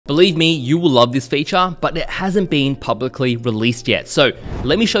Believe me, you will love this feature, but it hasn't been publicly released yet. So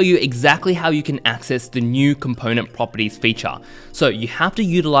let me show you exactly how you can access the new component properties feature. So you have to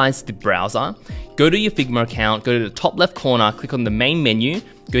utilize the browser, go to your Figma account, go to the top left corner, click on the main menu,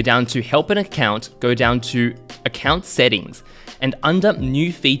 go down to help an account, go down to account settings, and under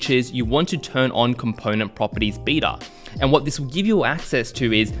new features, you want to turn on component properties beta. And what this will give you access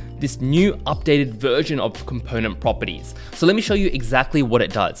to is this new updated version of component properties. So let me show you exactly what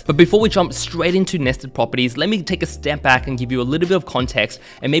it does. But before we jump straight into nested properties, let me take a step back and give you a little bit of context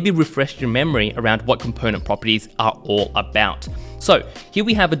and maybe refresh your memory around what component properties are all about. So here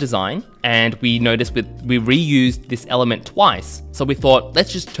we have a design, and we noticed we reused this element twice. So we thought,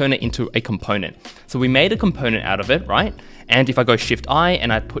 let's just turn it into a component. So we made a component out of it, right? And if I go Shift I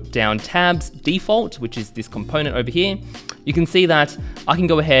and I put down tabs default, which is this component over here, you can see that I can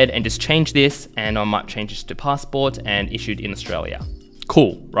go ahead and just change this, and I might change this to passport and issued in Australia.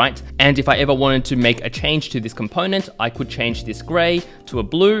 Cool, right? And if I ever wanted to make a change to this component, I could change this gray to a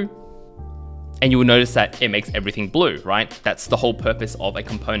blue, and you will notice that it makes everything blue, right? That's the whole purpose of a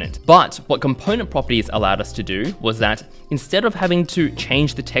component. But what component properties allowed us to do was that instead of having to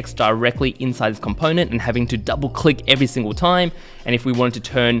change the text directly inside this component and having to double click every single time, and if we wanted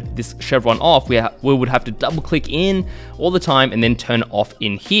to turn this chevron off, we would have to double click in all the time and then turn it off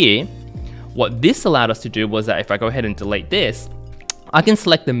in here. What this allowed us to do was that if I go ahead and delete this, I can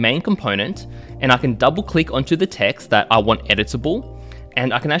select the main component and I can double click onto the text that I want editable.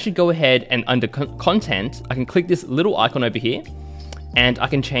 And I can actually go ahead and under content, I can click this little icon over here, and I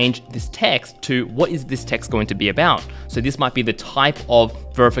can change this text to what is this text going to be about. So this might be the type of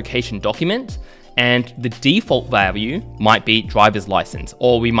verification document, and the default value might be driver's license,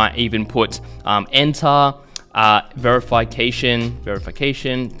 or we might even put enter verification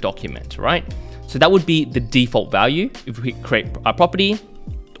document, right? So that would be the default value if we create a property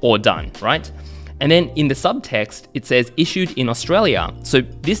or done, right? And then in the subtext, it says issued in Australia. So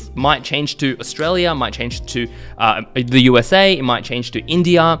this might change to Australia, might change to the USA, it might change to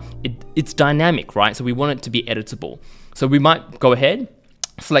India. It's dynamic, right? So we want it to be editable. So we might go ahead,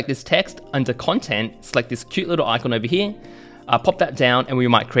 select this text under content, select this cute little icon over here, pop that down, and we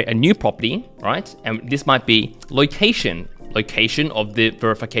might create a new property, right? And this might be location of the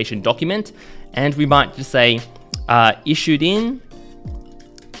verification document. And we might just say issued in,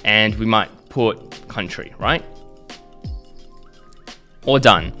 and we might put country, right? Or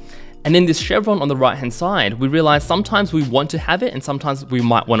done. And then this chevron on the right hand side, we realize sometimes we want to have it and sometimes we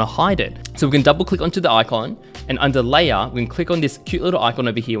might want to hide it. So we can double click onto the icon, and under layer, we can click on this cute little icon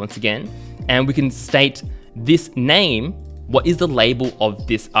over here once again, and we can state this name. What is the label of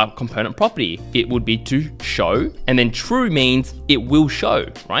this component property? It would be to show, and then true means it will show,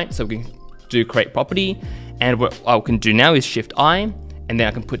 right? So we can do create property, and what I can do now is Shift I, and then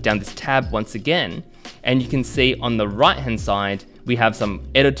I can put down this tab once again, and you can see on the right hand side we have some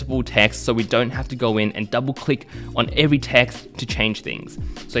editable text, so we don't have to go in and double click on every text to change things.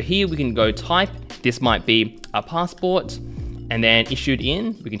 So here we can go type, this might be a passport, and then issued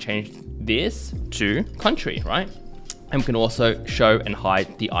in, we can change this to country, right? And we can also show and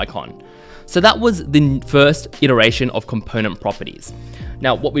hide the icon. So that was the first iteration of component properties.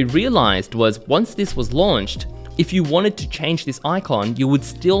 Now what we realized was once this was launched, if you wanted to change this icon, you would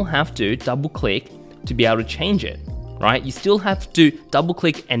still have to double click to be able to change it, right? You still have to double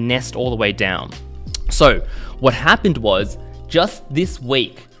click and nest all the way down. So what happened was just this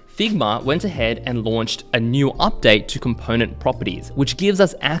week, Figma went ahead and launched a new update to component properties, which gives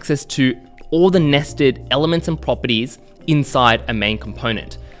us access to all the nested elements and properties inside a main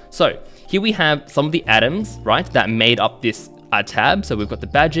component. So here we have some of the atoms, right, that made up this tab. So we've got the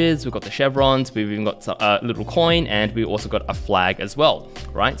badges, we've got the chevrons, we've even got a little coin, and we also got a flag as well,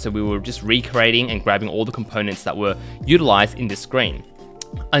 right? So we were just recreating and grabbing all the components that were utilized in this screen.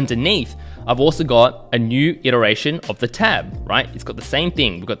 Underneath, I've also got a new iteration of the tab, right? It's got the same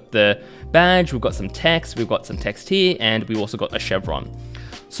thing. We've got the badge, we've got some text here, and we also got a chevron.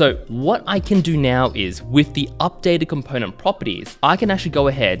 So what I can do now is with the updated component properties, I can actually go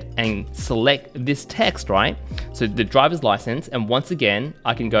ahead and select this text, right? So the driver's license, and once again,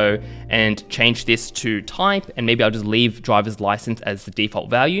 I can go and change this to type, and maybe I'll just leave driver's license as the default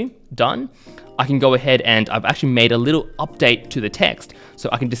value, done. I can go ahead and I've actually made a little update to the text. So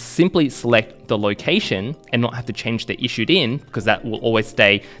I can just simply select the location and not have to change the issued in, because that will always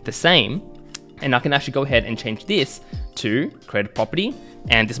stay the same. And I can actually go ahead and change this to create a property,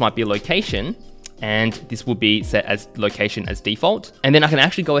 and this might be a location, and this will be set as location as default. And then I can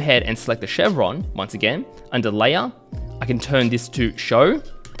actually go ahead and select the chevron once again under layer. I can turn this to show,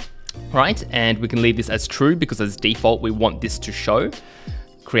 right? And we can leave this as true because as default, we want this to show.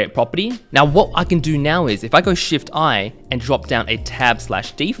 create property. Now what I can do now is if I go Shift I and drop down a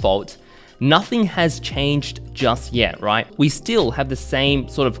tab/default, nothing has changed just yet, right? We still have the same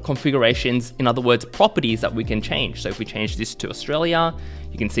sort of configurations, in other words, properties that we can change. So if we change this to Australia,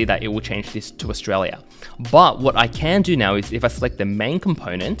 you can see that it will change this to Australia. But what I can do now is if I select the main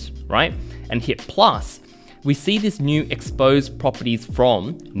component, right, and hit plus, we see this new expose properties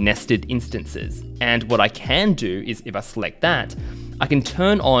from nested instances. And what I can do is if I select that, I can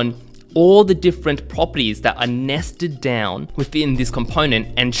turn on all the different properties that are nested down within this component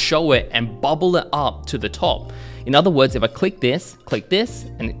and show it and bubble it up to the top. In other words, if I click this,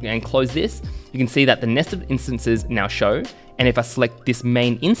 and close this, you can see that the nested instances now show. And if I select this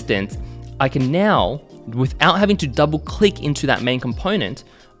main instance, I can now, without having to double click into that main component,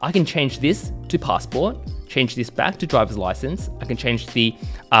 I can change this to passport, change this back to driver's license. I can change the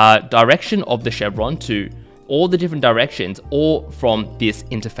direction of the chevron to all the different directions, or from this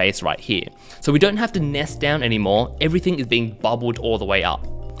interface right here. So we don't have to nest down anymore. Everything is being bubbled all the way up.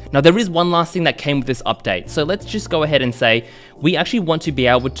 Now there is one last thing that came with this update. So let's just go ahead and say, we actually want to be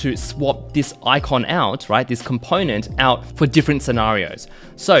able to swap this icon out, right? This component out for different scenarios.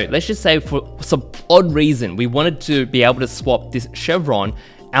 So let's just say for some odd reason, we wanted to be able to swap this chevron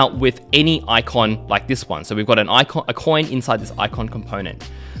out with any icon like this one. So we've got a coin inside this icon component.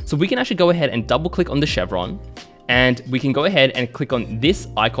 So we can actually go ahead and double click on the chevron, and we can go ahead and click on this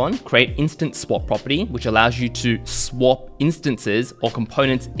icon, create instant swap property, which allows you to swap instances or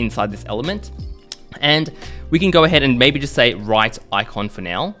components inside this element. And we can go ahead and maybe just say right icon for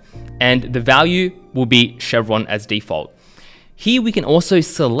now, and the value will be chevron as default. Here we can also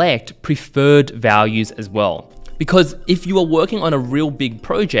select preferred values as well. Because if you are working on a real big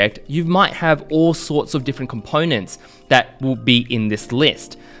project, you might have all sorts of different components that will be in this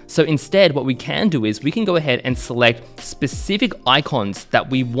list. So instead, what we can do is we can go ahead and select specific icons that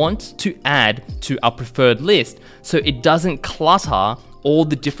we want to add to our preferred list, so it doesn't clutter all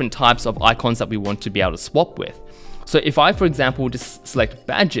the different types of icons that we want to be able to swap with. So if I, for example, just select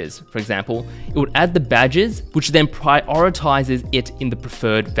badges, for example, it would add the badges, which then prioritizes it in the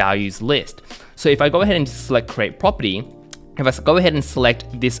preferred values list. So if I go ahead and select create property, if I go ahead and select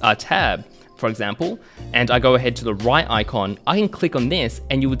this tab, for example, and I go ahead to the right icon, I can click on this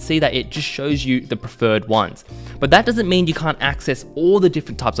and you would see that it just shows you the preferred ones. But that doesn't mean you can't access all the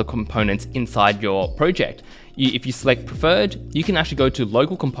different types of components inside your project. If you select preferred, you can actually go to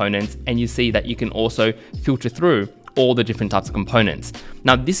local components and you see that you can also filter through all the different types of components.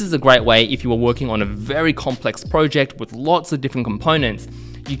 Now, this is a great way if you are working on a very complex project with lots of different components.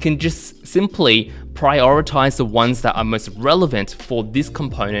 You can just simply prioritize the ones that are most relevant for this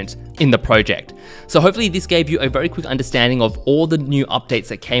component in the project. So hopefully this gave you a very quick understanding of all the new updates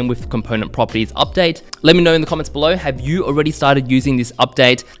that came with component properties update. Let me know in the comments below, have you already started using this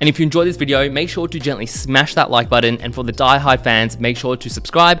update? And if you enjoyed this video, make sure to gently smash that like button. And for the die-hard fans, make sure to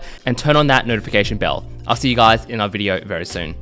subscribe and turn on that notification bell. I'll see you guys in our video very soon.